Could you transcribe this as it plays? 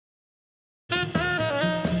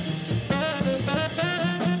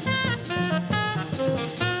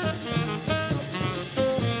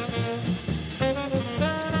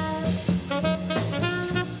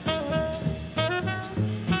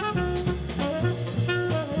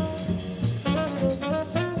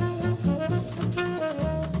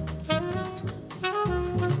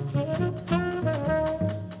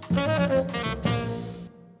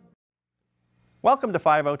Welcome to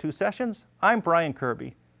 502 Sessions. I'm Brian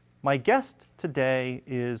Kirby. My guest today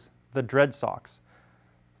is the Dredsox.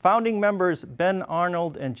 Founding members Ben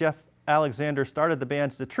Arnold and Jeff Alexander started the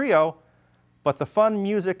band as a trio, but the fun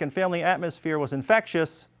music and family atmosphere was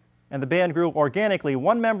infectious, and the band grew organically,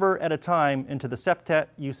 one member at a time, into the septet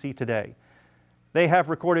you see today. They have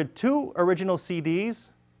recorded 2 original CDs.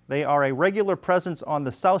 They are a regular presence on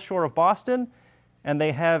the South Shore of Boston, and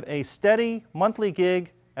they have a steady monthly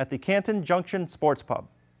gig at the Canton Junction Sports Pub.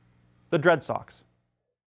 The Dredsox.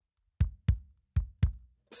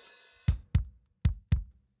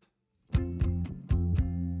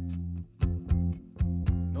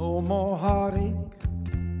 No more heartache,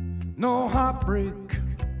 no heartbreak,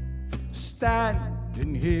 stand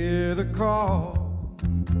and hear the call.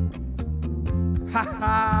 Ha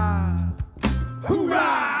ha,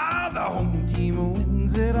 hoorah, the home team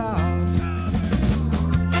owns it all.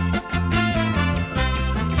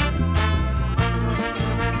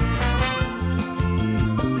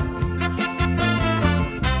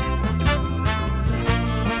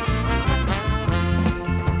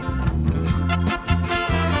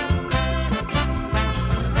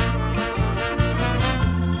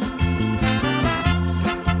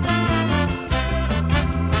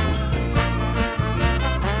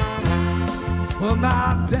 Well,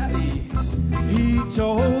 my daddy, he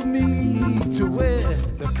told me to wear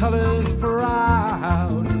the colors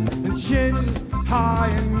proud and chin high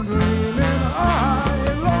and gleaming, high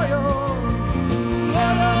and loyal,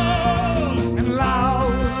 loyal and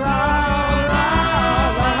loud, loud,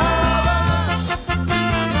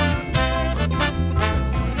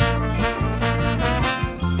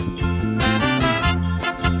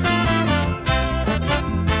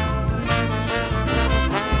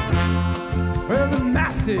 well, the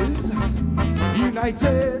masses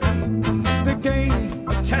united, the game,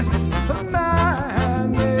 a test of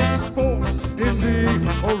man, is sport in the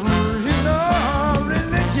original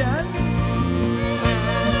religion.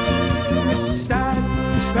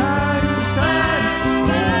 Stand, stand, stand,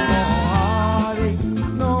 no heartache,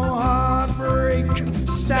 no heartbreak,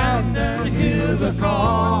 stand and hear the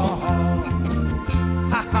call.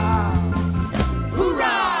 Ha ha,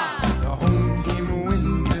 hoorah, the home team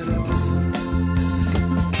wins it all.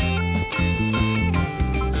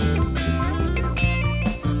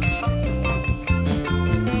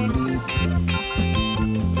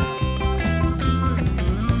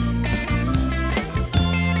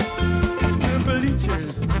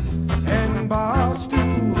 Bleachers and bar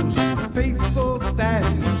stools, faithful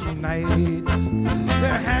fans unite.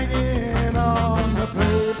 They're hanging on the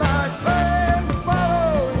play-by-play,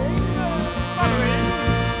 following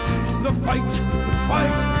the fight,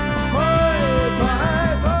 fight, fight,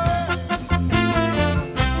 fight, fight.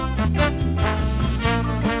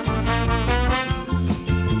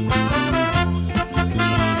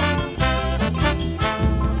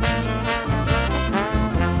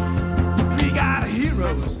 We got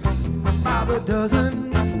heroes by the dozen,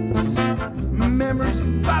 memories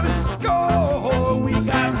by the score. We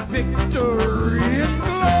got victory and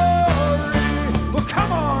glory. Well,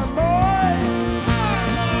 come on, boy.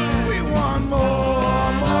 We want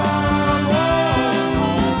more, more,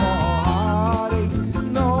 more.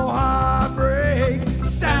 No heartbreak,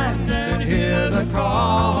 stand and hear the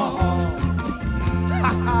call.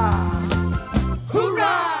 Ha ha,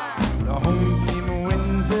 hoorah, the home team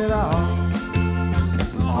wins it all.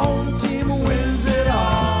 The home team wins it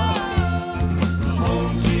all. The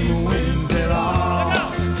home team wins it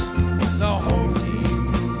all. The home team.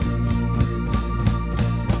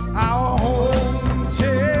 Our home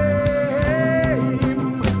team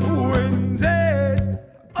wins it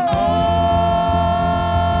all.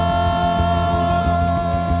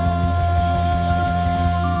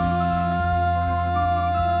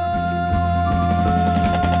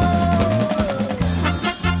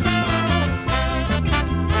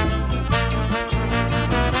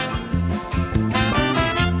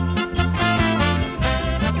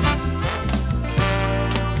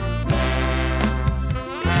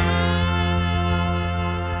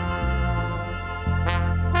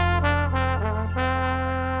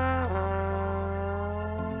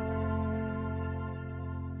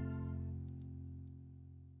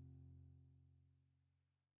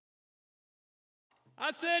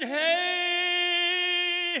 I said,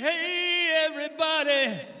 hey, hey,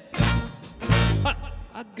 everybody,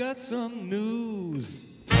 I got some news.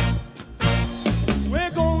 We're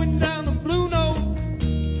going down the Blue Note.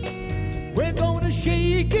 We're going to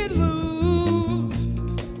shake it loose.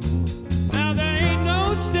 Now there ain't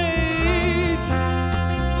no stage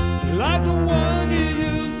like the one you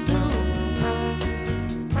used to,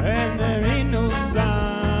 and there ain't no sound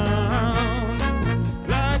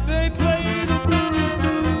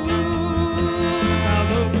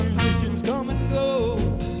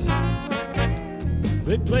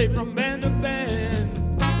They play from band to band.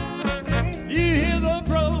 You hear the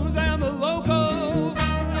pros and the locals.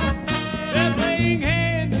 They're playing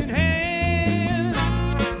hand in hand.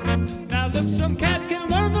 Now look, some cats can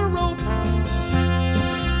learn the ropes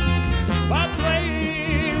by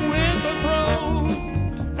playing with the pros.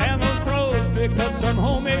 And those pros pick up some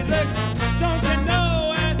homemade licks. Don't you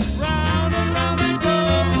know? And round it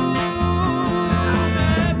goes.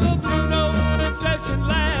 At the Blue Note session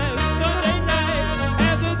last Sunday night,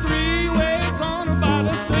 at the three-way corner by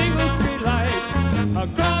the single street light,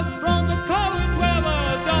 across from the college where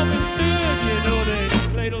the Dolphins stood. You know they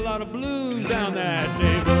played a lot of blues down that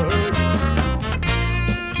neighborhood.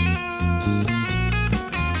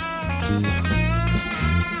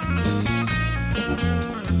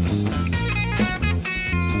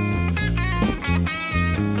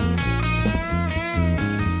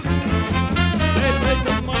 They play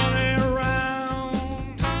some money around,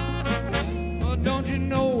 but don't you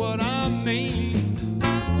know what I mean?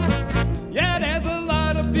 Yeah, there's a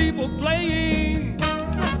lot of people playing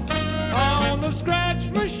on the scratch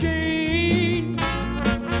machine,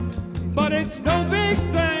 but it's no big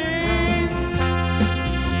thing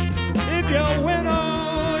if you win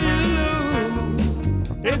or you lose.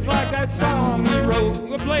 It's like that song we wrote.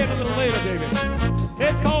 We'll play it a little later, baby.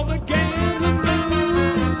 It's called The Gambling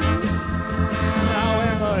Blues. Now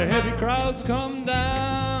when the heavy crowds come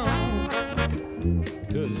down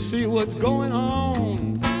to see what's going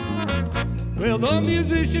on, well, the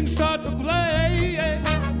musicians start to play.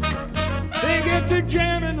 They get to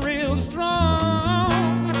jamming real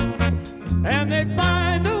strong, and they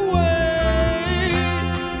find a way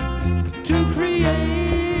to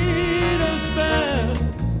create a spell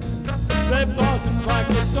that blossoms like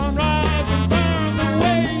the sunrise and burns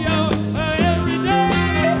away your everyday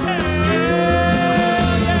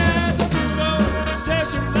hell. Yeah, the Blue Note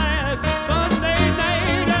session last Sunday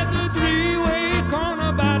night at the three-way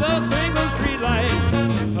corner by the single street light,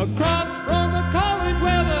 across from the college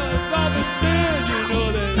where the Dolphins stood. You know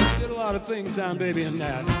they did a lot of things down, baby, in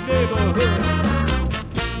that neighborhood.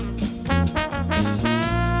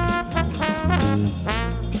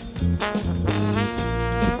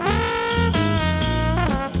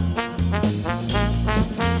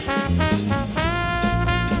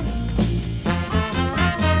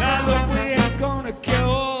 Now look, we ain't gonna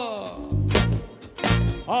cure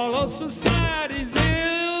all of society's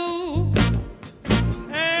ills,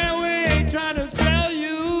 and we ain't trying to sell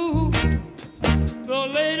you the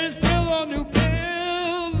latest pill or new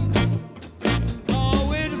pill.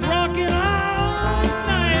 Always rocking all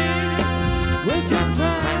night. We're just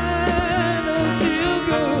trying to feel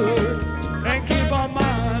good and keep our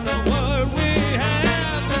mind on what we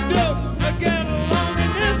have to do to get along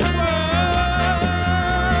in this world.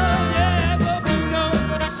 Yeah, the Blue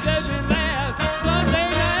Note session last Sunday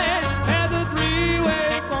night at the three-way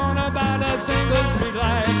corner by the single street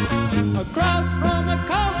light, across from the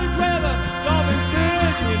college where the Dolphins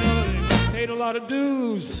stood. You know, they paid a lot of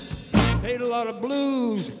dues, paid a lot of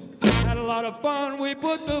blues, had a lot of fun. We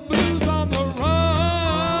put the blues on the run.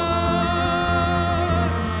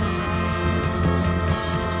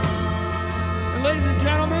 And ladies and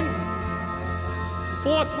gentlemen,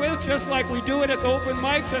 forthwith, just like we do it at the open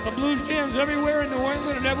mics and the blues jams everywhere in New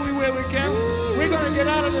England and everywhere we can, we're going to get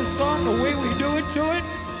out of this song the way we do it to it,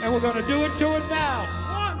 and we're going to do it to it now.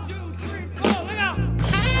 1, 2, 3, 4, look out!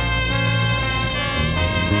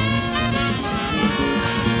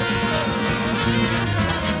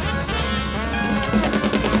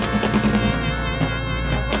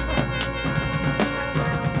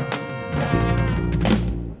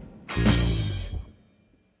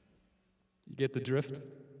 You get the drift?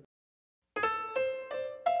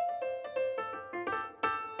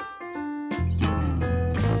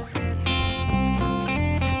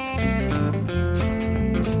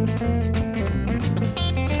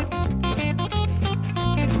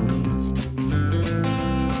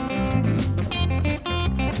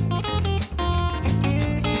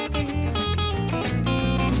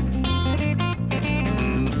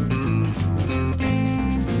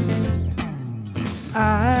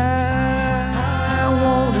 I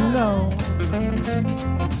want to know.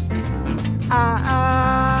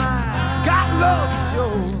 I got love to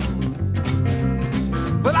show,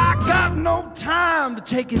 but I got no time to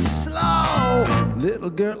take it slow. Little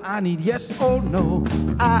girl, I need yes or no.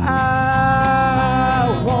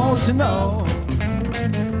 I want to know.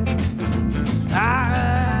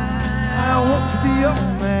 I want to be your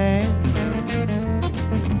man.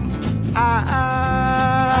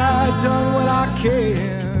 I done what I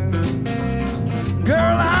can.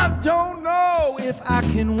 Girl, I don't know if if I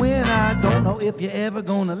can win. I don't know if you're ever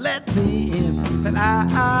gonna let me in, but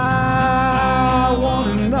I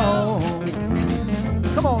wanna know.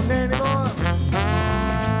 Come on, Danny boy.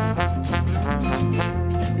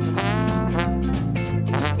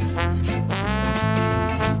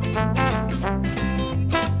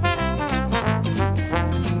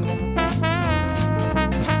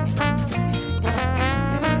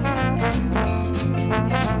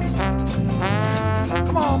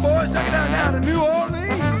 Come on, boys, take it down to New Orleans.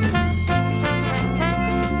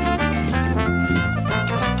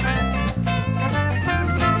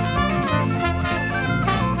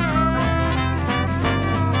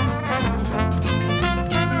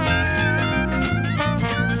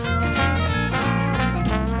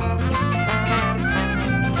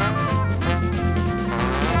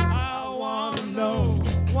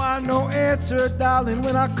 No answer, darling,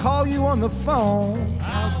 when I call you on the phone.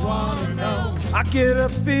 I wanna know. I get a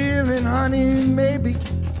feeling, honey, maybe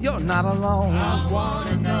you're not alone. I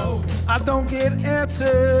wanna know. I don't get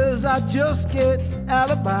answers, I just get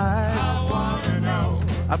alibis. I wanna know.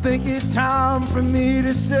 I think it's time for me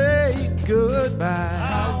to say goodbye.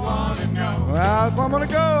 I wanna know. Well, if I'm gonna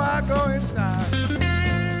go, I go inside.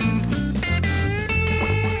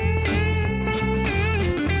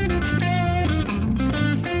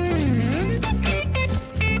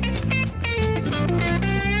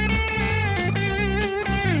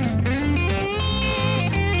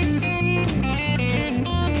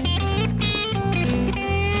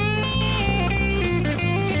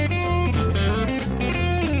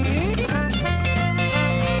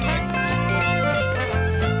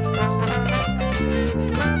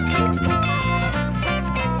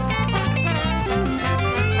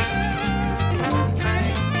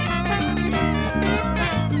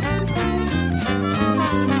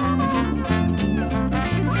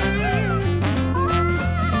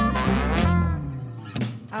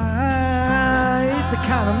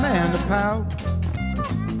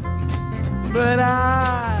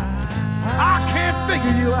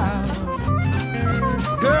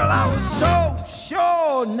 'Cause I was so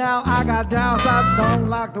sure. Now I got doubts. I don't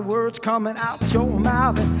like the words coming out your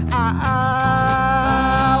mouth, and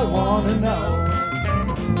I wanna know.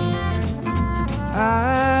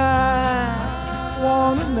 I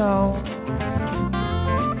wanna know.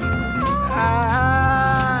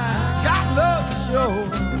 I got love to show,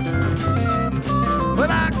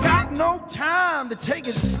 but I got no time to take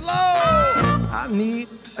it slow. I need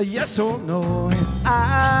a yes or no, and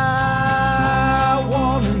I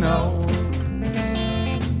wanna know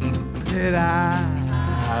that I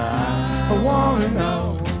wanna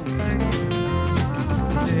know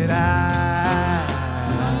that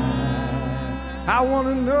I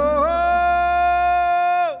wanna know.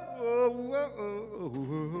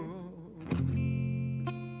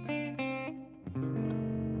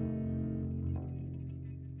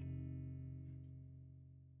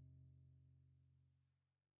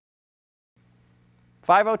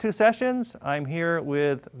 502 Sessions. I'm here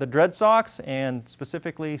with the Dredsox and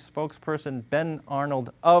specifically spokesperson Ben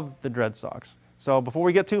Arnold of the Dredsox. So before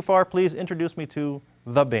we get too far, please introduce me to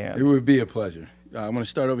the band. It would be a pleasure. I'm going to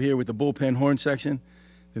start over here with the bullpen horn section.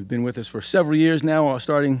 They've been with us for several years now,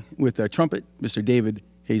 starting with trumpet, Mr. David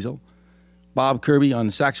Hazell. Bob Kirby on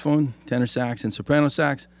the saxophone, tenor sax and soprano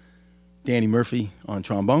sax. Danny Murphy on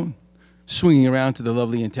trombone. Swinging around to the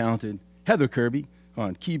lovely and talented Heather Kirby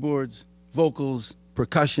on keyboards, vocals,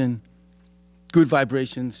 percussion, good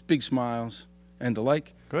vibrations, big smiles, and the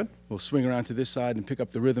like. Good. We'll swing around to this side and pick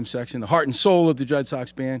up the rhythm section, the heart and soul of the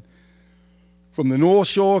Dredsox band. From the North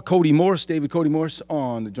Shore, Cody Morse, David Cody Morse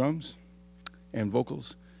on the drums and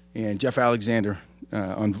vocals, and Jeff Alexander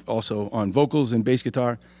also on vocals and bass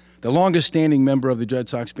guitar. The longest standing member of the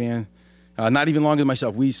Dredsox band, not even longer than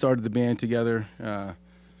myself. We started the band together, I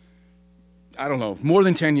don't know, more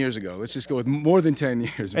than 10 years ago. Let's just go with more than 10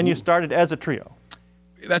 years. And you started as a trio.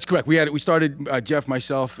 That's correct. We started Jeff,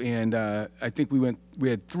 myself, and I think we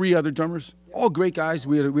had 3 other drummers. All great guys.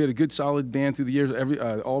 We had a good solid band through the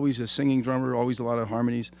years. Always a singing drummer. Always a lot of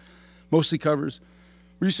harmonies, mostly covers.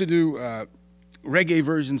 We used to do reggae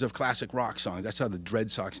versions of classic rock songs. That's how the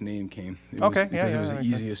Dredsox name came. Okay, because it was the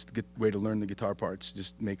easiest way to learn the guitar parts.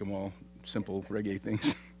 Just make them all simple reggae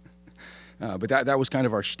things. But that was kind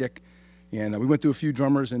of our shtick. And we went through a few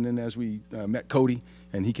drummers, and then as we met Cody,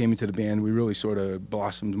 and he came into the band, we really sort of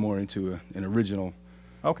blossomed more into an original.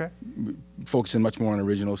 Okay. Focusing much more on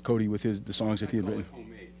originals. Cody with the songs that he had written.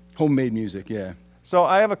 Homemade music, yeah. So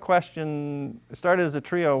I have a question. It started as a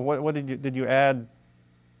trio. What did you add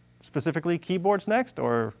specifically keyboards next,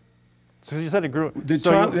 or? So you said it grew. The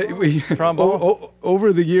Trombone?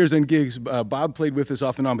 Over the years and gigs, Bob played with us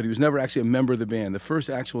off and on, but he was never actually a member of the band. The first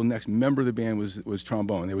actual next member of the band was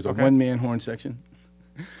trombone. There was a one-man horn section.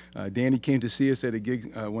 Danny came to see us at a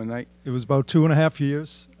gig one night. It was about 2.5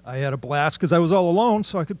 years. I had a blast because I was all alone,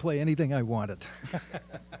 so I could play anything I wanted.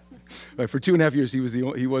 Right, for 2.5 years, he was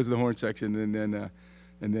the horn section, and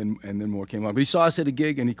then more came on. But he saw us at a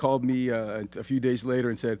gig, and he called me a few days later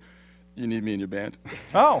and said, "You need me in your band."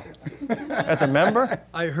 Oh, as a member?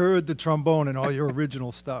 I heard the trombone and all your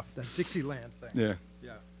original stuff, that Dixieland thing. Yeah.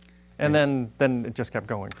 Yeah. And then it just kept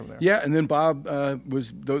going from there. Yeah, and then Bob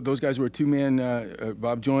those guys were a two-man.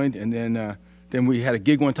 Bob joined, and then we had a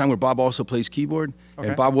gig one time where Bob also plays keyboard,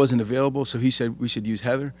 and Bob wasn't available, so he said we should use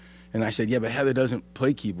Heather. And I said, yeah, but Heather doesn't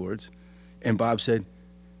play keyboards. And Bob said,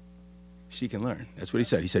 she can learn. That's what he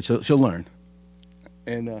said. He said, she'll learn.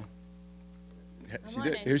 And she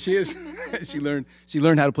did. Here she is. She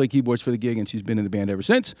learned how to play keyboards for the gig, and she's been in the band ever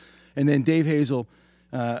since. And then Dave Hazell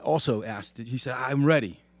also asked. He said, I'm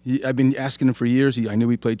ready. I've been asking him for years. I knew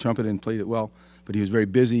he played trumpet and played it well, but he was very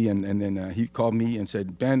busy. And then he called me and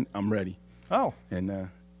said, Ben, I'm ready. Oh. And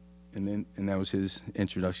that was his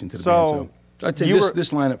introduction to the band. So I'd say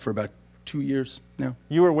this lineup for about 2 years now.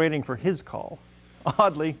 You were waiting for his call.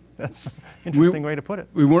 Oddly, that's an interesting way to put it.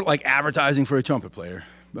 We weren't like advertising for a trumpet player,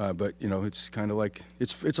 but you know, it's kind of like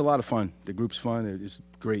it's a lot of fun. The group's fun. It's a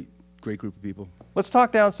great group of people. Let's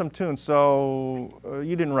talk down some tunes. So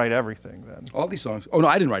you didn't write everything then? All these songs. Oh no,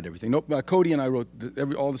 I didn't write everything. Nope. Cody and I wrote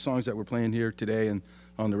all the songs that we're playing here today and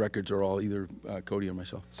on the records are all either Cody or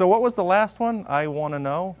myself. So what was the last one? I Want to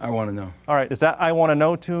Know? I Want to Know. All right. Is that I Want to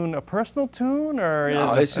Know tune a personal tune or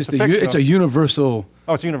no, is it's a universal.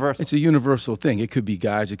 Oh, it's universal. It's a universal thing. It could be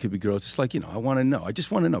guys, it could be girls. It's like, you know, I want to know. I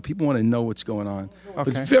just want to know. People want to know what's going on. But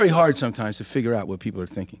it's very hard sometimes to figure out what people are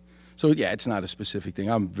thinking. So yeah, it's not a specific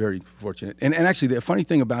thing. I'm very fortunate. And actually the funny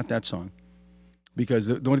thing about that song, because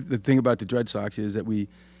the thing about the Dredsox is that we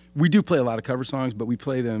do play a lot of cover songs, but we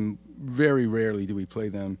play them, very rarely do we play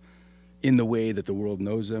them in the way that the world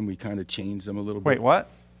knows them. We kind of change them a little bit. Wait, what?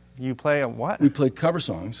 You play a what? We play cover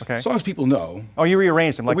songs, songs people know. Oh, you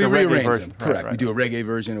rearrange them like the reggae version. Them, correct. Right. We do a reggae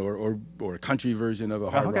version or a country version of a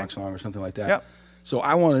hard rock song or something like that. Yep. So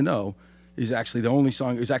I Want to Know is actually the only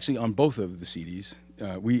song, it's actually on both of the CDs.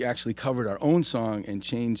 We actually covered our own song and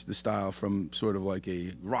changed the style from sort of like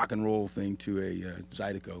a rock and roll thing to a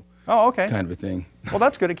Zydeco kind of a thing. Well,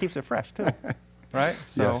 that's good. It keeps it fresh, too, right?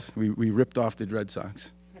 So. Yes, we ripped off the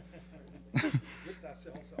Dredsox. Ripped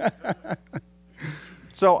ourselves off.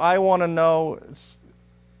 So I Want to Know,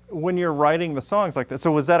 when you're writing the songs like that,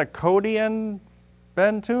 so was that a Cody and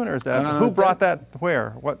Ben tune, or is that, who brought that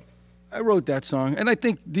where? What? I wrote that song, and I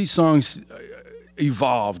think these songs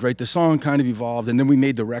evolved, right? The song kind of evolved, and then we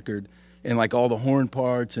made the record, and like all the horn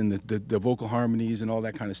parts and the vocal harmonies and all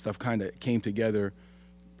that kind of stuff kind of came together.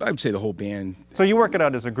 I would say the whole band. So you work it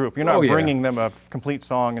out as a group. You're not bringing them a complete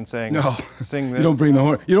song and saying, no, sing this. You don't bring the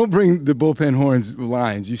horn. You don't bring the bullpen horns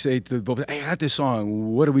lines. You say to the bullpen, "Hey, I got this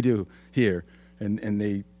song. What do we do here?" And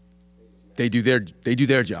they do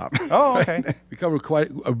their job. Oh, okay. Right? We cover quite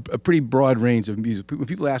a pretty broad range of music. When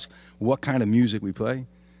people ask what kind of music we play,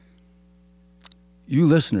 you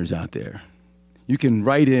listeners out there, you can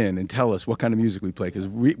write in and tell us what kind of music we play, because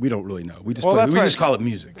we don't really know. We just just call it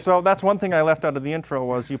music. So that's one thing I left out of the intro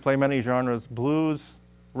was you play many genres: blues,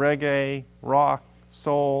 reggae, rock,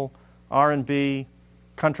 soul, R&B,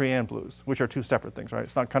 country and blues, which are two separate things, right?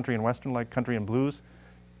 It's not country and western like country and blues.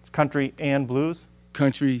 It's country and blues.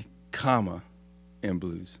 Country, comma, and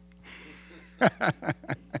blues. I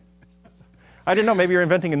didn't know. Maybe you're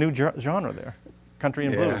inventing a new genre there, country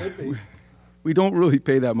and blues. We don't really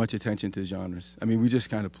pay that much attention to genres. I mean, we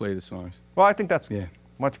just kind of play the songs. Well, I think that's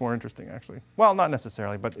much more interesting, actually. Well, not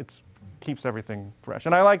necessarily, but it keeps everything fresh.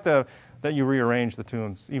 And I like that you rearrange the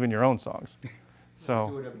tunes, even your own songs. So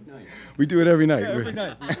we do it every night. We do it every night. Yeah, every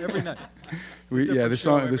night. Every night.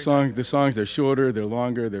 The songs, they're shorter, they're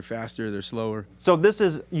longer, they're faster, they're slower. So this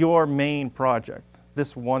is your main project.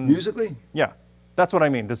 This one. Musically? Yeah. That's what I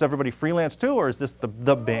mean. Does everybody freelance too, or is this the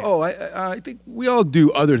band? Oh, I think we all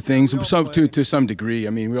do other things to some degree. I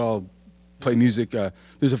mean, we all play music.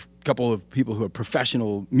 There's a couple of people who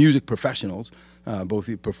are music professionals,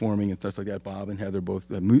 both performing and stuff like that. Bob and Heather both.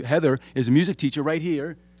 Heather is a music teacher right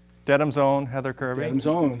here. Dedham's own Heather Kirby. Dedham's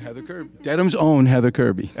own Heather Kirby. Dedham's own Heather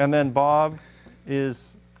Kirby. And then Bob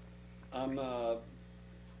is.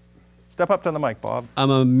 Step up to the mic, Bob.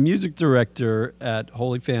 I'm a music director at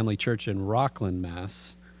Holy Family Church in Rockland,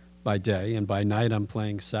 Mass. By day, and by night I'm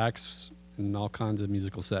playing sax in all kinds of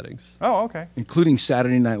musical settings. Oh, okay. Including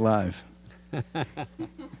Saturday Night Live.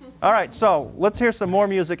 All right, so let's hear some more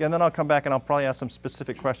music, and then I'll come back and I'll probably ask some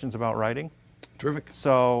specific questions about writing. Terrific.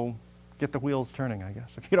 So get the wheels turning, I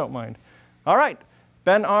guess, if you don't mind. All right,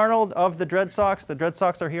 Ben Arnold of the Dredsox. The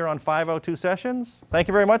Dredsox are here on 502 Sessions. Thank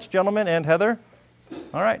you very much, gentlemen, and Heather.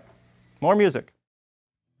 All right, more music.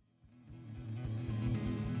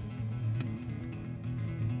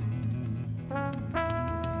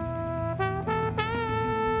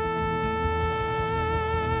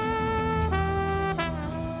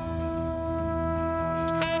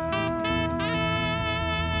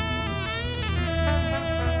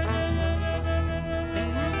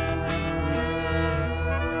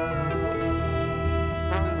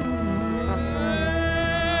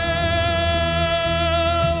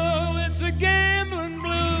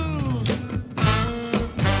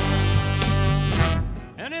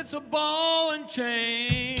 It's a ball and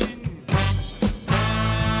chain.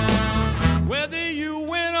 Whether you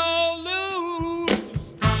win or lose,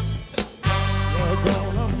 you're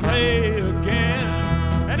gonna play again.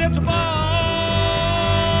 And it's a ball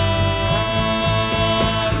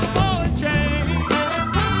and chain.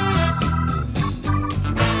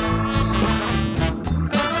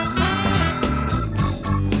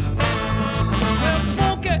 Well,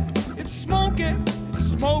 it's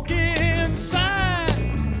smoky inside.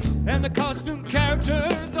 And the costume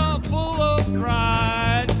characters are full of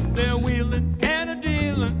pride. They're wheeling and a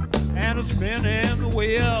dealing and a spinning the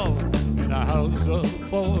wheel in a house of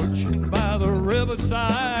fortune by the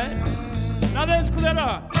riverside. Now there's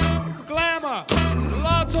glitter, glamour,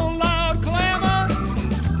 lots of loud clamor.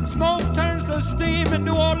 Smoke turns to steam in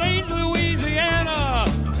New Orleans, Louisiana.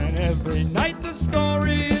 And every night the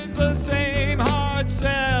story is the same hard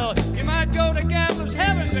sell. You might go to gambler's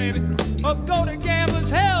heaven, baby, or go to gambler's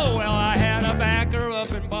hell. Well, I had a backer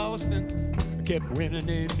up in Boston, kept winning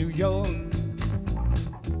in New York.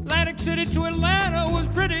 Atlantic City to Atlanta was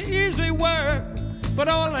pretty easy work, but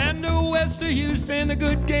Orlando west to Houston, the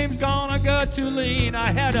good game's gone, I got to lean.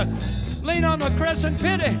 I had to lean on the crescent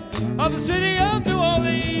pity of the city of New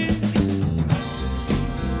Orleans.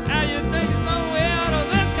 Now you think it's no way out of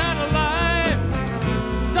this kind of life.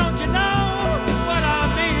 Don't you know what I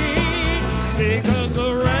mean? Because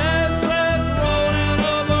the restless rolling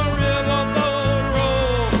of the riverboat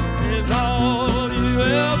roll is all you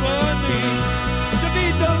ever need to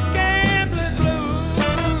beat those gambling blues.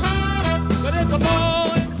 But it's a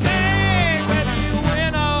ball and chain, whether you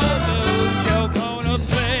win or lose, you're gonna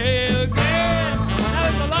play again. Now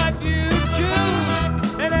it's the life you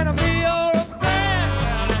choose, an enemy or a friend.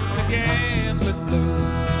 Well, it's the gambling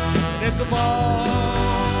blues, and it's a ball.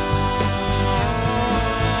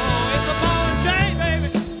 It's a ball and chain, baby.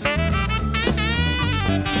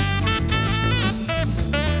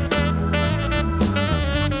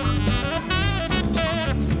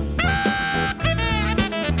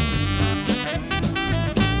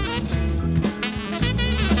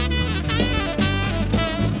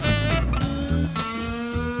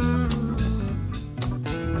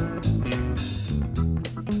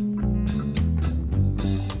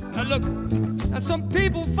 Now look, now some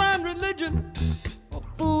people find religion or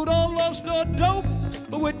food or lust or dope,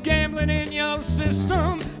 but with gambling in your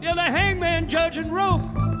system, you're the hangman, judge, and rope.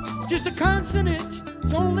 It's just a constant itch,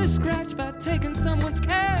 it's only scratched by taking someone's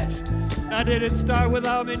cash. Now did it start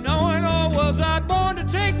without me knowing, or was I born to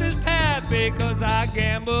take this path? Because I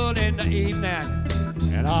gambled in the evening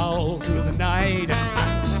and all through the night.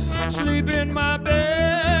 I sleep in my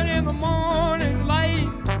bed in the morning light,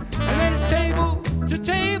 and then it's table to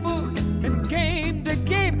table and game to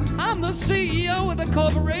game. I'm the CEO of the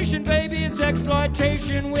corporation, baby. It's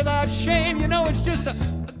exploitation without shame. You know, it's just a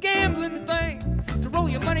gambling thing to roll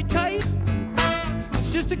your money tight. It's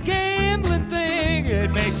just a gambling thing.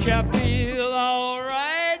 It makes you feel all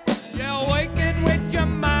right. You're waking with your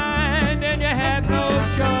mind and you have no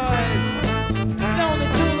choice. It's only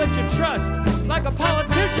tool that you trust, like a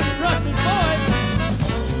politician trusts his voice.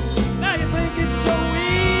 Now you think it's so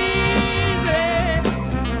easy.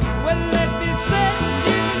 Well, let me set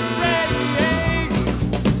you straight.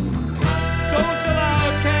 Social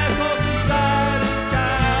outcast for society's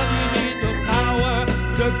child. You need the power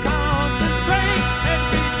to concentrate and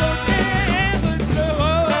beat the gambling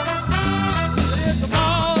blues. It's a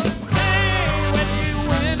ball and chain, whether you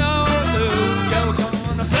win or lose, you're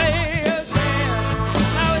gonna play again.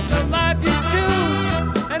 Now it's the life you choose,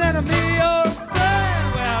 an enemy or a friend.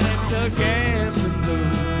 Well, it's a gambling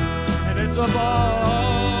blues, and it's a ball.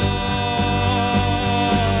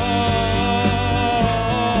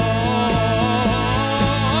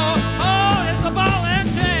 Oh, it's a ball and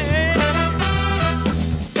chain.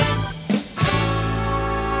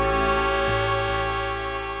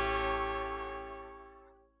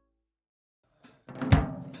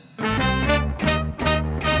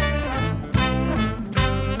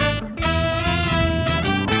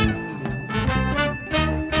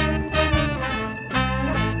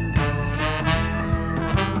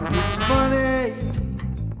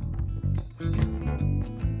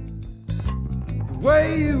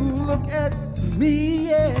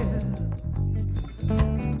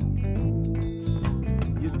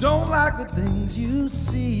 like the things you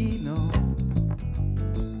see, no.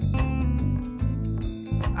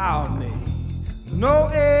 I'll make no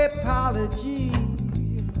apology,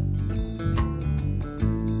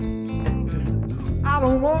 'cause I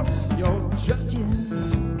don't want your judging.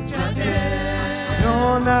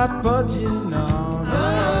 You're not budging, no,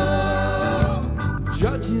 no.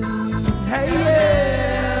 Judging, hey,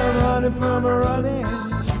 yeah, running from a running.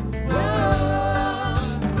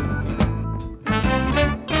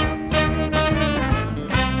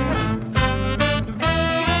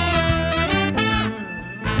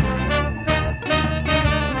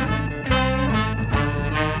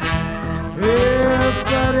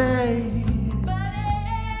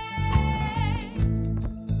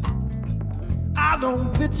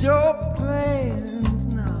 Don't fit your plans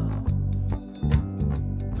now.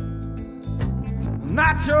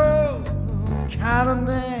 Not your kind of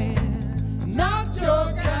man. Not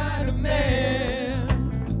your kind of man.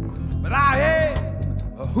 But I am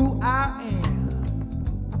who I am.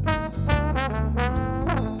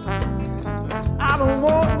 I don't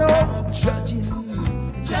want no judging.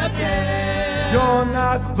 You're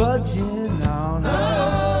not budging, no, no.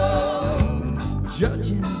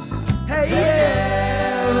 Judging. Hey,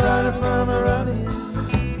 yeah, running from a running.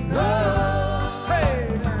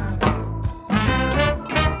 Hey, now.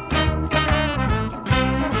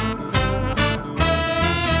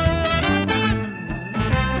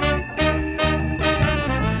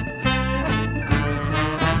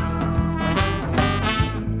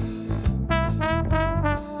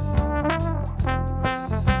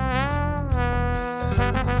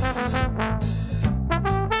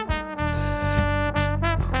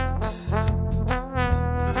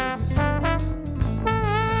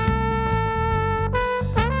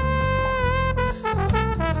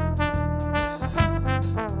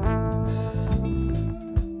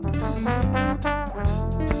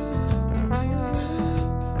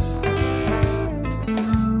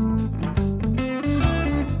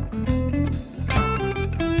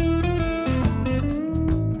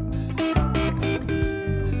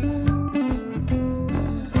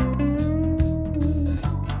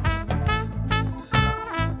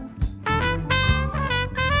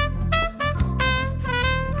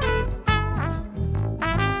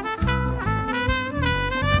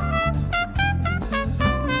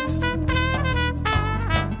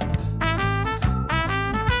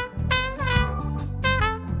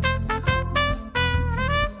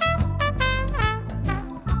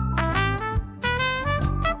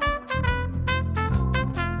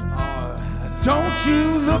 Don't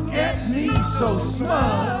you look at me so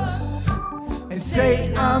smug and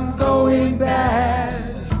say I'm going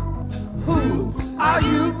bad. Who are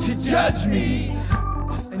you to judge me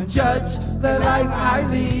and judge the life I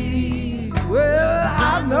lead? Well,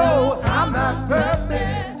 I know I'm not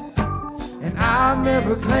perfect, and I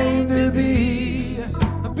never claim to be.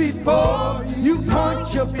 Before you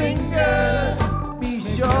point your finger, be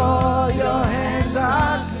sure your hands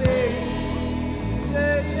are clean.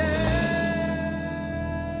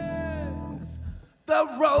 The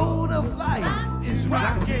road of life is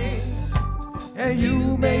rocky, and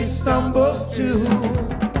you may stumble too.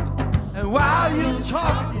 And while you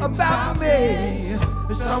talk about me,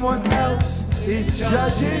 someone else is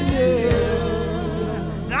judging you.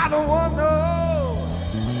 And I don't want no,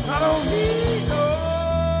 I don't need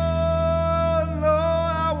no,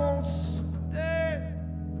 I won't stand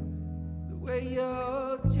the way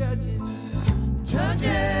you're judging.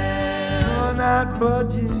 You're not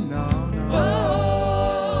budging, no, no.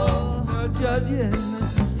 Judging,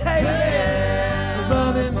 hey, yeah,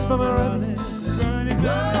 running from a running, running from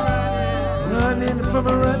a running, running from a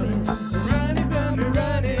running, running from a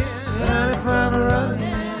running, running from a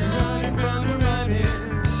running.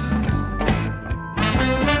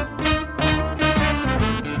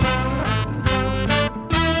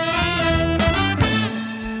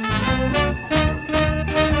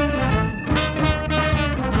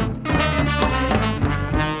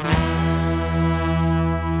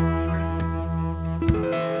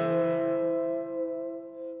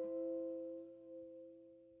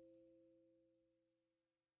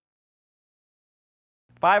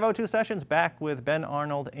 .502 Sessions back with Ben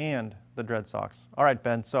Arnold and the Dredsox. All right,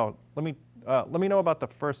 Ben. So let me know about the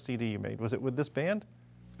first CD you made. Was it with this band?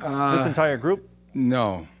 This entire group?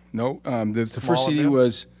 No. The first CD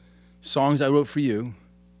was songs I wrote for you,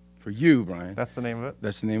 Brian. That's the name of it.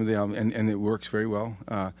 That's the name of the album, and it works very well.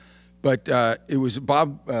 But it was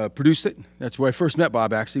Bob produced it. That's where I first met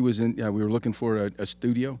Bob. Actually, was in we were looking for a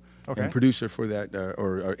studio and producer for that,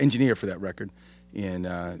 or engineer for that record, and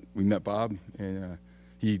we met Bob and.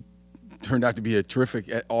 He turned out to be a terrific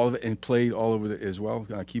at all of it, and played all over it as well,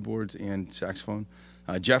 keyboards and saxophone.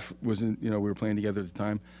 Jeff was in, we were playing together at the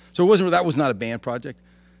time. So that was not a band project,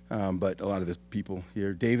 but a lot of the people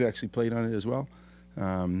here. Dave actually played on it as well.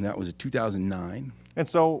 That was in 2009. And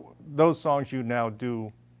so those songs you now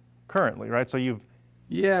do currently, right? So you've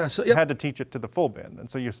so had to teach it to the full band. And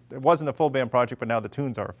so it wasn't a full band project, but now the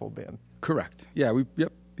tunes are a full band. Correct. Yeah,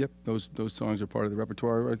 yep. Those songs are part of the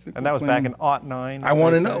repertoire. I think and that was back in '09. I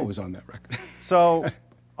Want to Know was on that record. So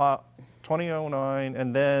 2009,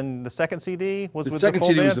 and then the second CD was with the full band? The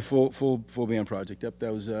second CD was the full band project. Yep,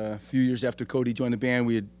 that was a few years after Cody joined the band.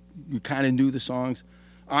 We kind of knew the songs.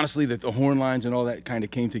 Honestly, the horn lines and all that kind of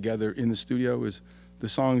came together in the studio. The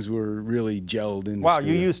songs were really gelled in the studio. Wow,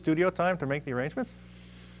 you used studio time to make the arrangements?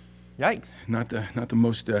 Yikes! Not the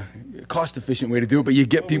most cost-efficient way to do it, but you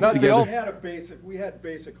get people together. We had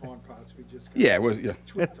basic horn parts. We just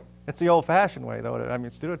tweaked them. It's the old-fashioned way, though. I mean,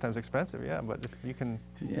 studio time's expensive, yeah, but if you can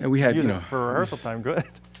we had use it for rehearsal time, good.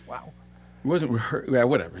 Wow. It wasn't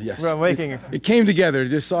whatever. Yes. Well, making it came together.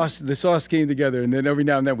 The sauce came together, and then every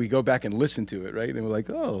now and then we go back and listen to it, right? And we're like,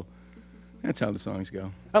 oh, that's how the songs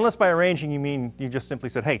go. Unless by arranging you mean you just simply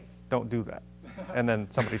said, hey, don't do that. And then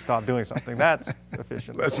somebody stopped doing something. That's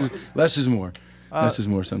efficient. Less is more. Less is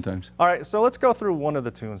more sometimes. All right, so let's go through one of the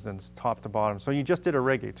tunes then, top to bottom. So you just did a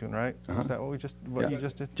reggae tune, right? Is that what you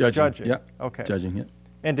just did? Judging. Yeah. Okay. Judging. Yeah.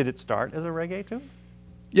 And did it start as a reggae tune?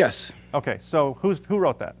 Yes. Okay. So who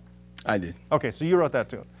wrote that? I did. Okay. So you wrote that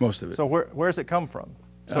tune. Most of it. So where's it come from?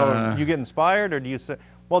 So you get inspired, or do you say?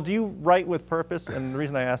 Well, do you write with purpose? And the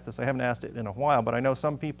reason I asked this, I haven't asked it in a while, but I know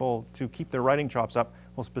some people, to keep their writing chops up,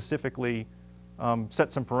 will specifically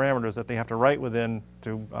set some parameters that they have to write within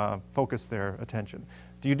to focus their attention.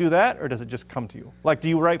 Do you do that, or does it just come to you? Like, do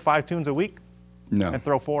you write 5 tunes a week? No. And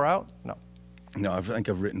throw 4 out? No. No, I think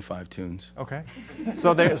I've written 5 tunes. Okay.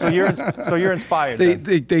 So you're inspired.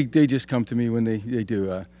 They just come to me when they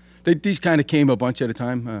do. These kind of came a bunch at a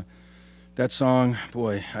time. That song,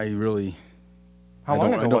 boy, I really. How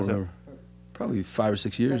long ago was it? Probably 5 or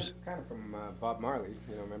 6 years. Kind of from Bob Marley,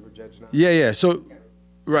 remember Judge Not? Yeah. So,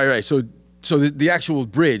 right. So the actual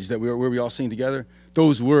bridge where we all sing together,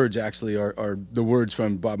 those words actually are the words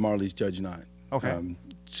from Bob Marley's Judge Not. Okay.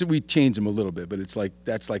 So we changed them a little bit, but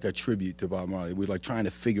that's like a tribute to Bob Marley. We're like trying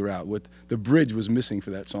to figure out what the bridge was missing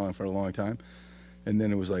for that song for a long time, and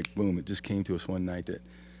then it was like boom, it just came to us one night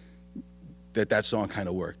that song kind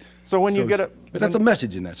of worked. So when you get it, but that's a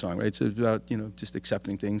message in that song, right? It's about just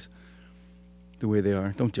accepting things the way they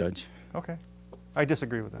are. Don't judge. Okay, I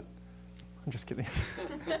disagree with that. I'm just kidding.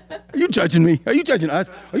 Are you judging me? Are you judging us?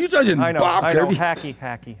 Are you judging Bob Kirby?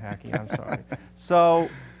 Hacky. I'm sorry. So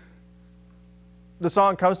the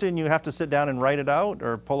song comes to you and you have to sit down and write it out,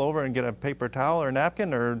 or pull over and get a paper towel or a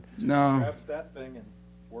napkin, or no. Grabs that thing and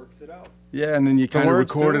works it out. Yeah, and then you kind of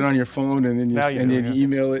record it on your phone, and then you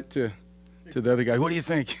email it to the other guy. What do you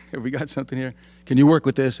think? Have we got something here? Can you work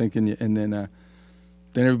with this? And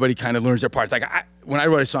then everybody kind of learns their parts. Like when I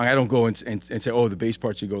write a song, I don't go and say, oh, the bass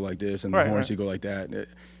part should go like this and the horns should go like that.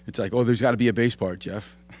 It's like, oh, there's got to be a bass part,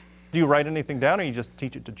 Jeff. Do you write anything down, or you just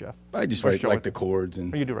teach it to Jeff? I just write like the chords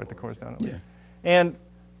and. Or you do write the chords down. Yeah. And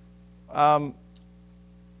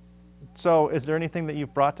so, is there anything that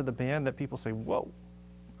you've brought to the band that people say, "Whoa,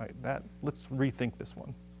 let's rethink this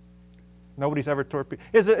one"? Nobody's ever torpedoed.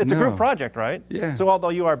 It's a group project, right? Yeah. So although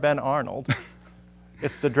you are Ben Arnold,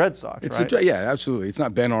 it's the Dredsox, right? Yeah, absolutely. It's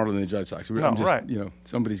not Ben Arnold and the Dredsox. No, I'm just, right.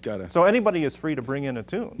 Somebody's got to. So anybody is free to bring in a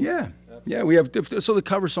tune. Yeah. We have so the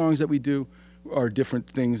cover songs that we do are different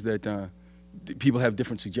things that people have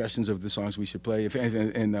different suggestions of the songs we should play.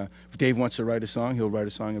 If Dave wants to write a song, he'll write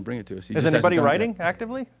a song and bring it to us. Is anybody writing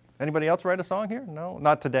actively? Anybody else write a song here? No,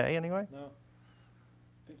 not today anyway. No.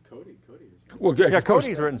 I think Cody is. Well, yeah,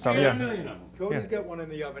 Cody's written some. Yeah. Cody's got one in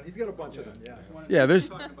the oven. He's got a bunch of them. Yeah.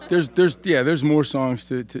 Yeah, there's more songs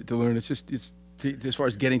to learn. It's just as far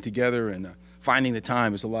as getting together and finding the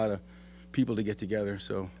time. There's a lot of people to get together.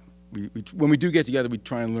 So when we do get together, we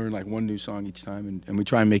try and learn like one new song each time, and we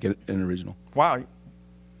try and make it an original. Wow.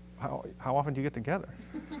 How often do you get together?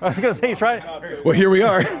 I was going to say you try. Well, here we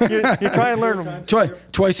are. you try and learn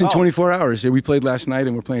twice in 24 hours. We played last night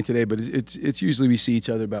and we're playing today, but it's usually we see each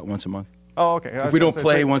other about once a month. Oh, okay. If we don't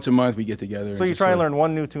play once a month, we get together. So you try and learn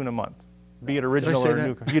one new tune a month, be it original or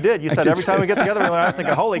new. You did. You said every time we get together, I was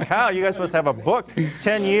thinking, holy cow, you guys must have a book.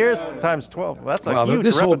 10 years times 12. That's a huge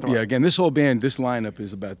repertoire. Again, this whole band, this lineup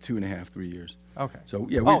is about 2.5, 3 years. Okay. So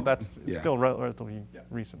yeah. That's still relatively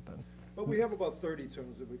recent then. But we have about 30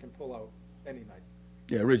 tunes that we can pull out any night.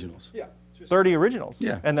 Yeah, originals. Yeah. 30 originals?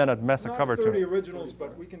 Yeah. And then a mess of cover tunes. Not 30 originals,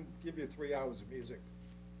 but we can give you 3 hours of music.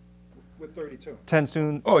 with 32. 10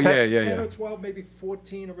 soon. Oh, 10 yeah, yeah, 10 yeah. or 12, maybe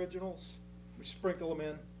 14 originals. We sprinkle them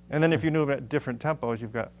in. And then if you knew at different tempos,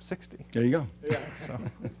 you've got 60. There you go. Yeah.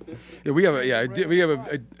 Yeah, we have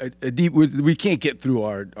a deep. We can't get through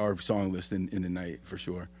our song list in the night for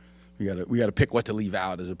sure. We gotta pick what to leave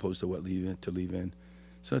out as opposed to what to leave in.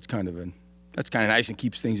 So that's kind of nice and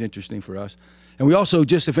keeps things interesting for us. And we also,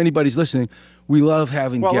 just if anybody's listening, we love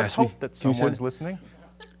having Well, guests. let's hope that You said- someone's listening.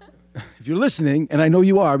 If you're listening, and I know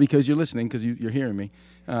you are because you're listening because you're hearing me,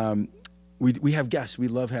 we have guests. We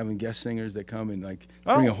love having guest singers that come and like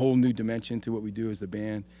bring a whole new dimension to what we do as the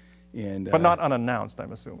band. And But not unannounced,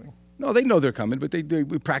 I'm assuming. no, they know they're coming, but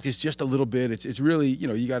we practice just a little bit. It's really,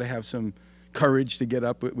 you got to have some courage to get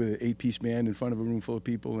up with an 8-piece band in front of a room full of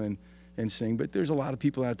people and sing. But there's a lot of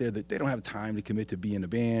people out there that they don't have time to commit to be in a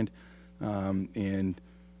band, and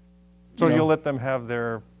So you'll let them have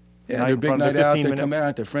their yeah, their in big front of night out. 15 They come minutes?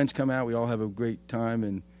 out, their friends come out. We all have a great time,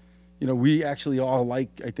 and we actually all like,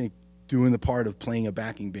 I think, doing the part of playing a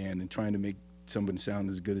backing band and trying to make someone sound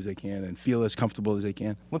as good as they can and feel as comfortable as they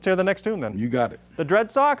can. Let's hear the next tune then. You got it. The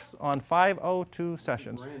Dredsox on 502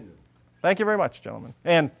 Sessions. Thank you very much, gentlemen.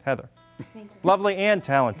 And Heather. Thank you. Lovely and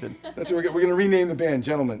talented. That's what we're going to rename the band,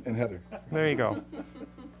 Gentlemen and Heather. There you go.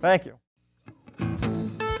 Thank you.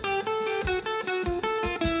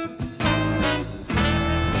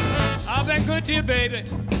 I've been good to you, baby,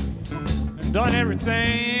 and done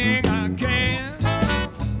everything I can.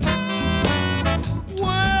 Well,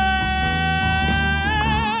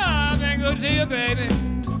 I've been good to you, baby,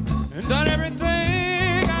 and done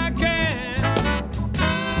everything I can.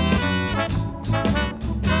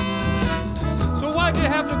 So why'd you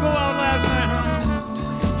have to go out last night, huh?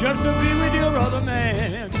 Just to be with your other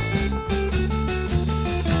man?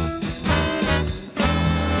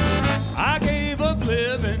 I gave up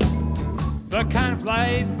living the kind of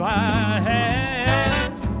life I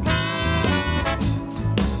had.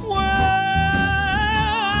 Well,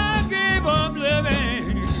 I gave up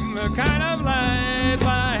living the kind of life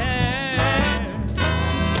I had.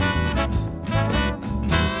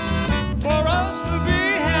 For us to be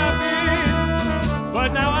happy, but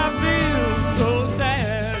now I feel so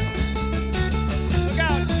sad. Look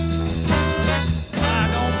out.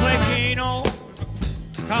 I don't play Keno,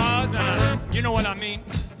 cards, and you know what I mean.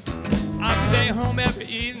 I stay home every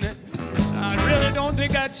evening. I really don't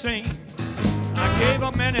think I'd sing. I gave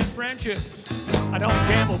up many friendships. I don't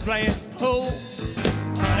gamble playing pool.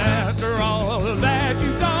 But after all that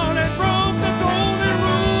you've done and broke the golden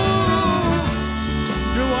rule,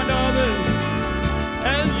 do unto others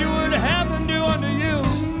as you would have them do unto you.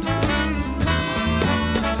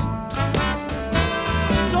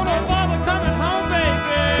 So don't bother coming home,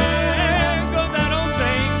 baby, 'cause that old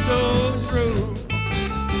saying's so true.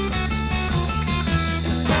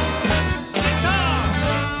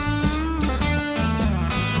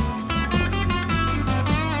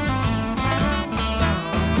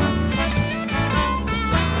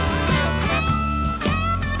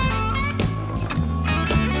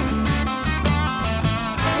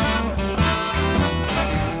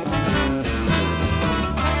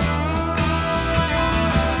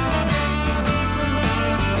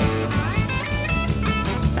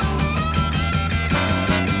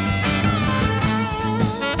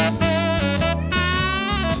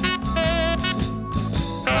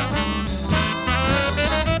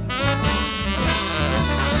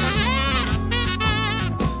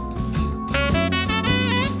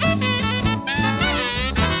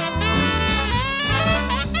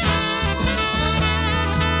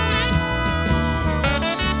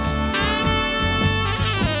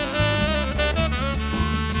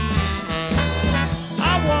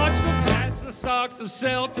 The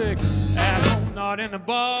Celtics at home, not in the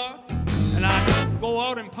bar, and I go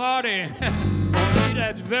out and party. For me,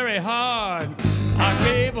 that's very hard. I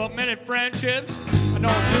gave up many friendships. I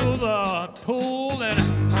don't do the pool, and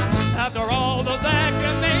after all of that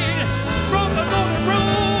you made, broke the golden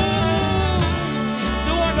rule.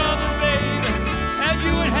 Do unto others, baby, as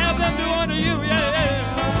you would have them do unto you. Yeah.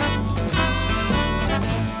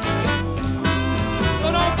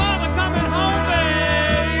 So don't bother coming home,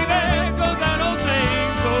 baby, 'cause that old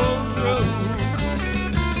thing's so true.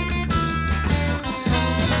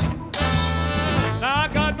 Now I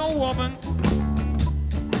got no woman,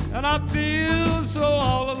 and I feel so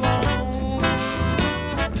all alone.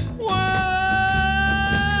 Well, I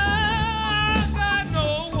got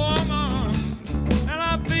no woman, and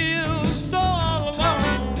I feel so all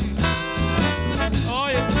alone. Oh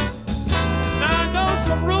yeah. Now I know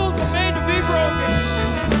some rules are made to be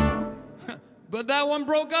broken, but that one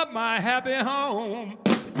broke up my happy home.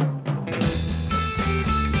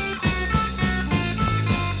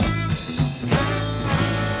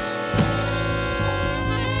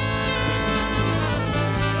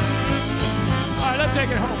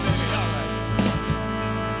 take it home with me. All right.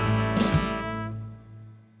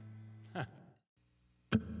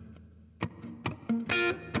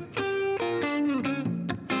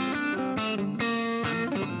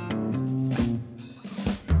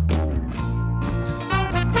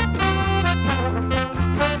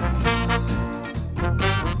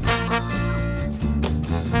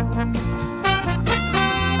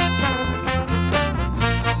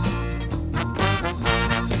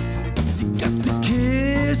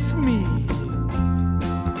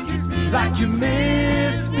 Like you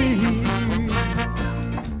miss me,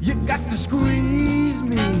 you got to squeeze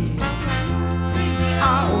me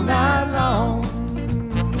all night long.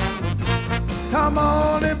 Come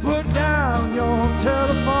on and put down your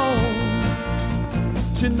telephone.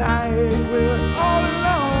 Tonight we're all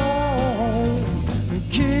alone.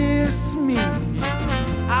 Kiss me,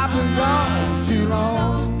 I've been gone too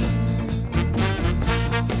long.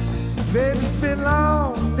 Baby, it's been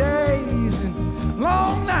long days and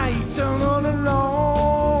long nights on a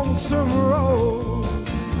lonesome road.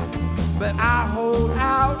 But I hold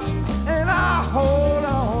out and I hold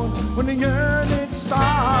on when the yearning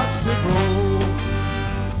starts to grow.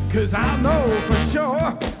 'Cause I know for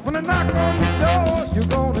sure when I knock on the door,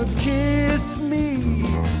 you're gonna kiss me.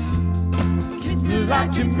 Kiss me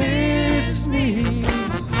like you miss me.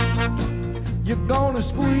 You're gonna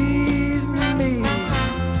squeeze me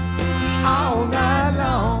all night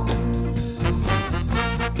long.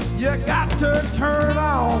 You got to turn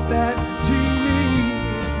off that TV.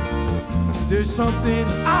 There's something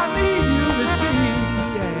I need you to see,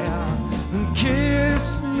 yeah. And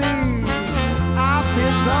kiss me, I've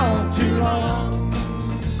been gone too long.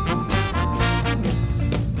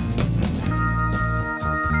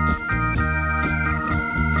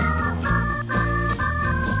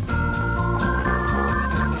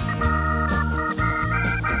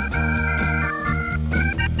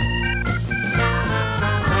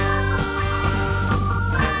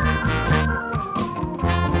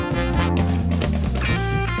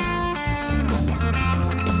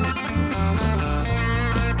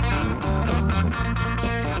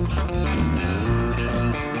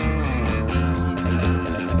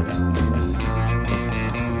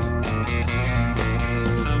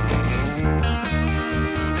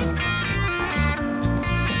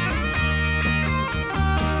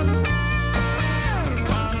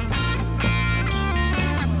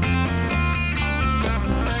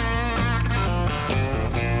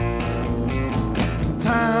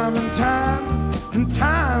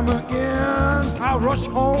 Time again, I rush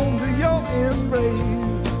home to your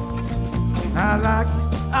embrace. I like it,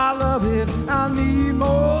 I love it, I need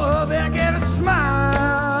more of it. Get a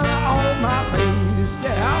smile on my face,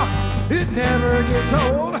 yeah. It never gets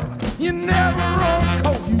old, you never run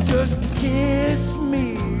cold. You just kiss me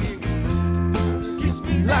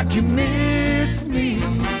like you miss me.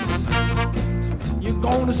 You're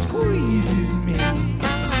gonna squeeze me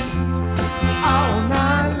all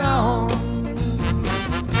night long.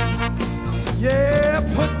 Yeah,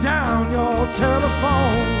 put down your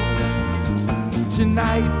telephone.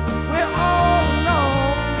 Tonight we're all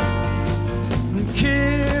alone.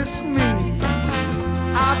 Kiss me,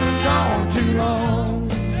 I've been gone too long.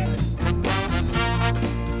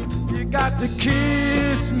 You got to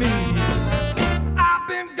kiss me, I've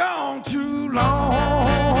been gone too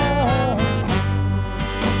long.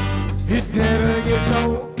 It never gets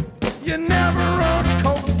old, you never run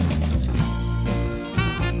cold.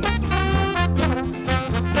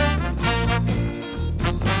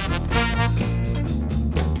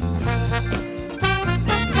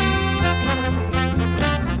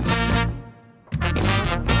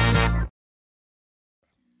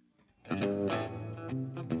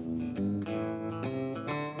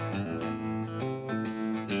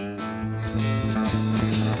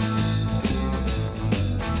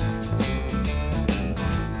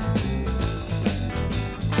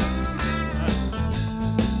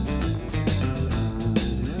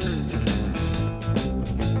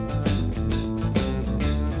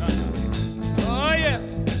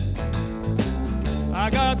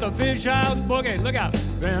 The fish house boogie, look out,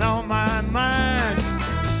 been on my mind.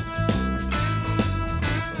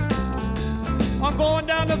 I'm going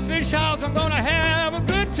down to fish house, I'm gonna have a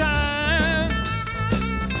good time.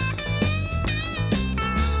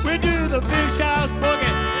 We do the fish house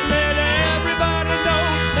boogie, let everybody know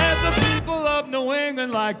that the people of New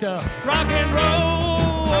England like to rock and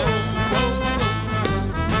roll.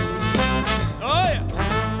 Oh yeah.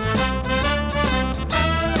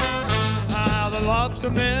 The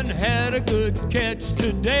lobstermen had a good catch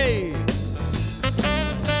today.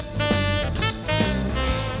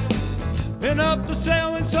 Enough to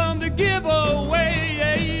sell and some to give away.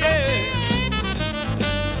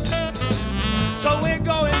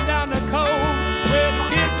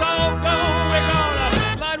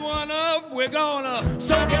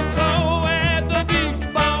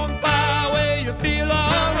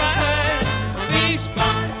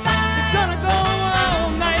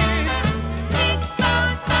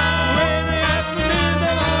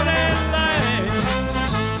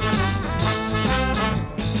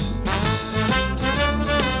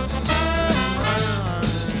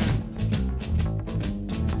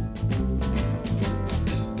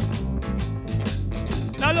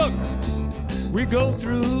 go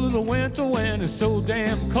through the winter when it's so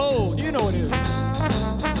damn cold. You know it is.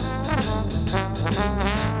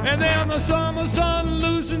 And then the summer sun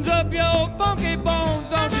loosens up your funky bones,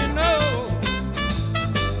 don't you know?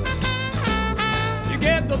 You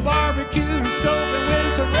get the barbecue stoking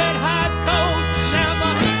with some red hot coals. Now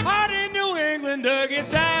the heart in New England gets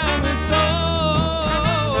down with soul.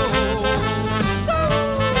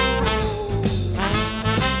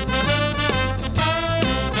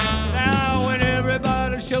 Now when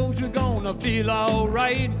everybody shows you're gonna feel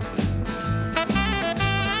alright,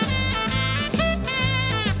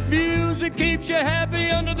 music keeps you happy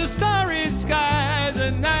under the starry skies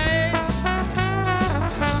at night.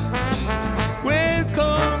 With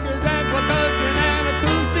congas and percussion and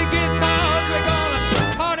acoustic guitars, we're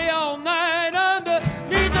gonna party all night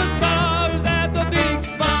underneath the stars at the beach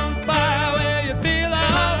bonfire where you feel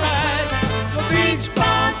alright. The beach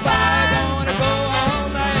bonfire, gonna go all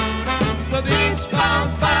night. The beach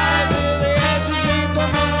bonfire till the ashes meet the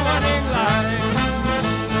morning light.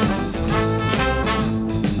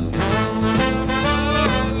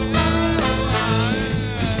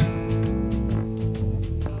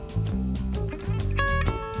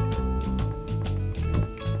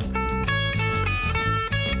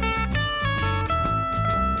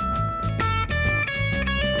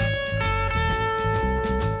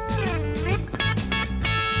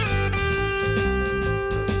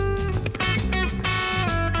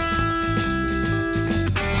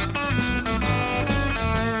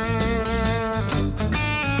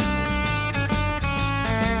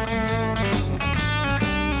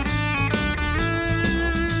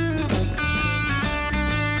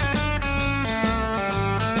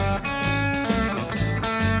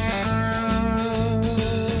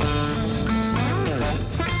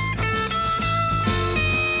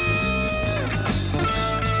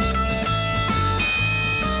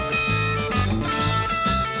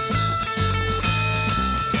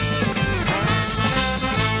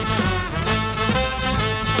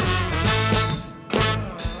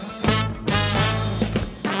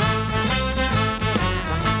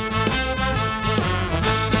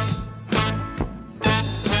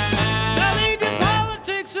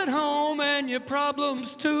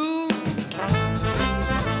 Problems too,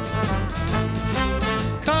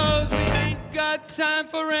 'cause we ain't got time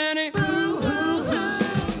for any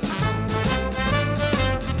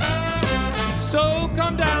So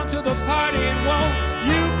come down to the party and won't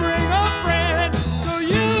you bring a friend so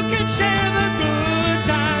you can share the good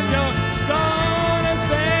time you're gonna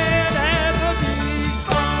spend at the beach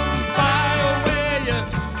bonfire where you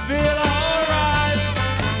feel alright.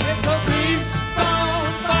 It's a beach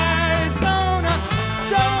bonfire, it's gonna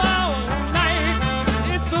go all night.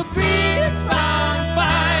 It's a beach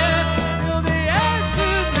bonfire till the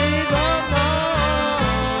ashes meet the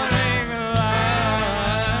morning light.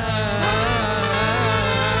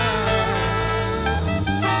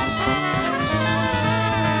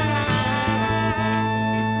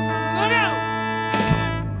 Look out!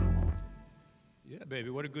 Yeah, baby,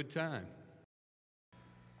 what a good time.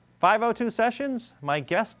 502 Sessions, my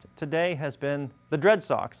guest today has been the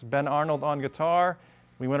Dredsox, Ben Arnold on guitar.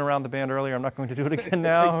 We went around the band earlier. I'm not going to do it again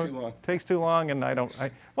now. takes too long. Takes too long, and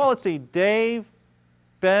well, let's see. Dave,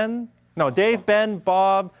 Ben,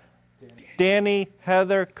 Bob, Danny,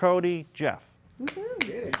 Heather, Cody, Jeff.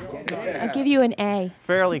 I'll give you an A.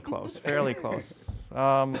 Fairly close, fairly close.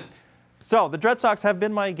 So the Dredsox have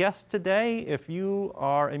been my guest today. If you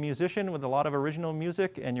are a musician with a lot of original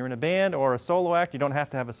music and you're in a band or a solo act, you don't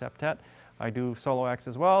have to have a septet. I do solo acts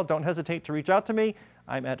as well. Don't hesitate to reach out to me.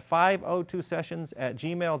 I'm at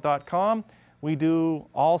 502sessions@gmail.com. We do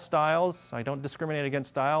all styles. I don't discriminate against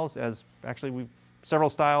styles, as actually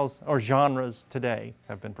several styles or genres today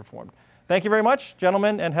have been performed. Thank you very much,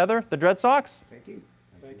 gentlemen and Heather, the Dredsox. Thank you.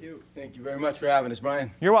 Thank you. Thank you very much for having us,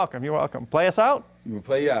 Brian. You're welcome. You're welcome. Play us out. We'll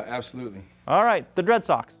play you out, absolutely. All right, the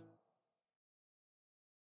Dredsox.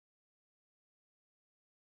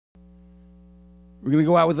 We're going to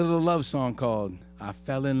go out with a little love song called I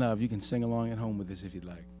Fell in Love. You can sing along at home with us if you'd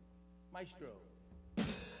like. Maestro.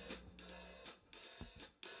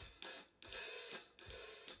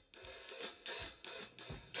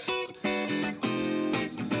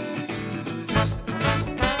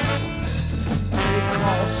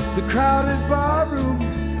 Across the crowded barroom,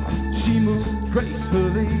 she moved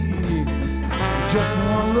gracefully. Just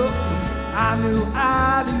one look, I knew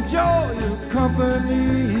I'd enjoy your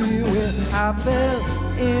company. When I fell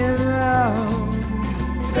in love,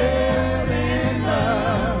 fell in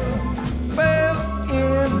love, fell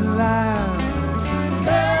in love,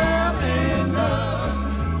 fell in love.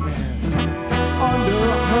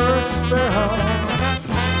 Under her spell,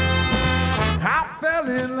 I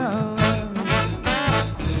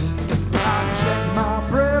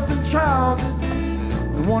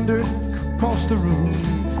wandered across the room.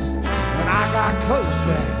 When I got close,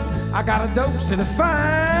 man, I got a dose of the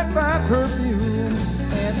fine, fine perfume.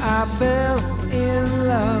 And I fell in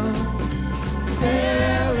love.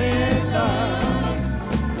 Fell in love.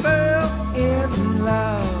 Fell in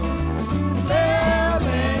love. Fell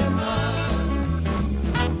in love.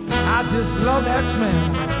 I just love that smell.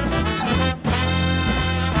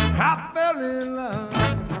 I fell in love.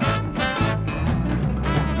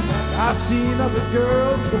 I've seen other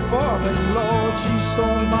girls before, but Lord, she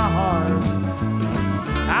stole my heart.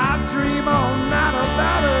 I dream all night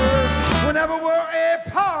about her whenever we're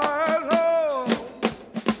apart. Lord.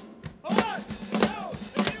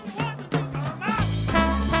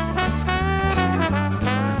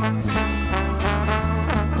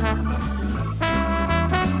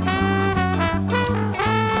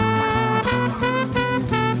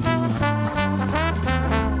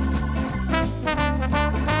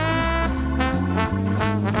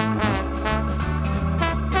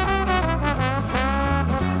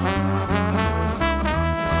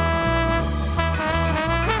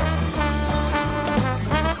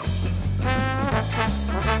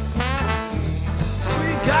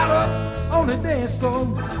 On the dance floor,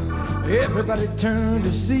 everybody turned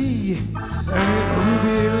to see her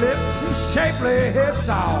ruby lips and shapely hips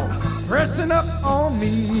all pressing up on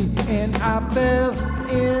me, and I fell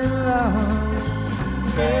in love,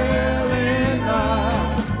 fell in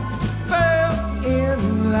love, fell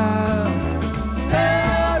in love,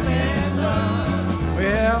 fell in love.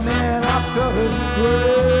 Well, man, I felt a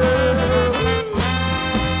swirl.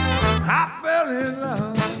 I fell in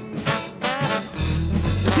love.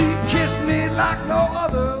 Kissed me like no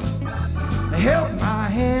other, held my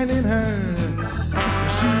hand in hers.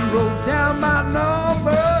 She wrote down my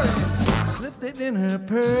number, slipped it in her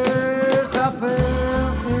purse. I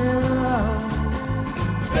fell in love,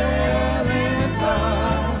 fell in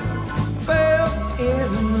love, fell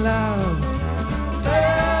in love,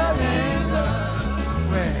 fell in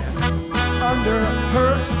love. Well, under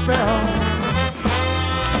her spell,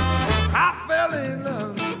 I fell in love.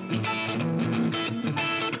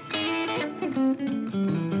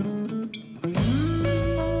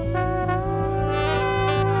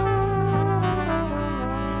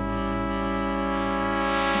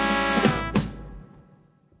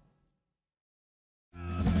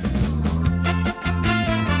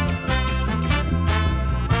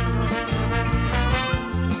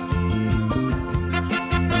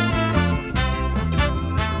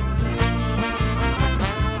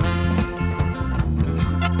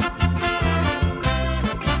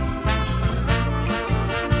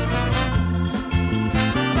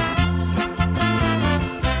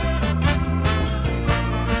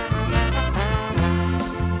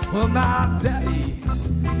 Well, my daddy,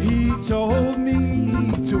 he told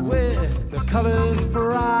me to wear the colors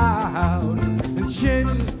proud and chin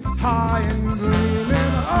high and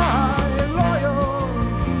gleaming high.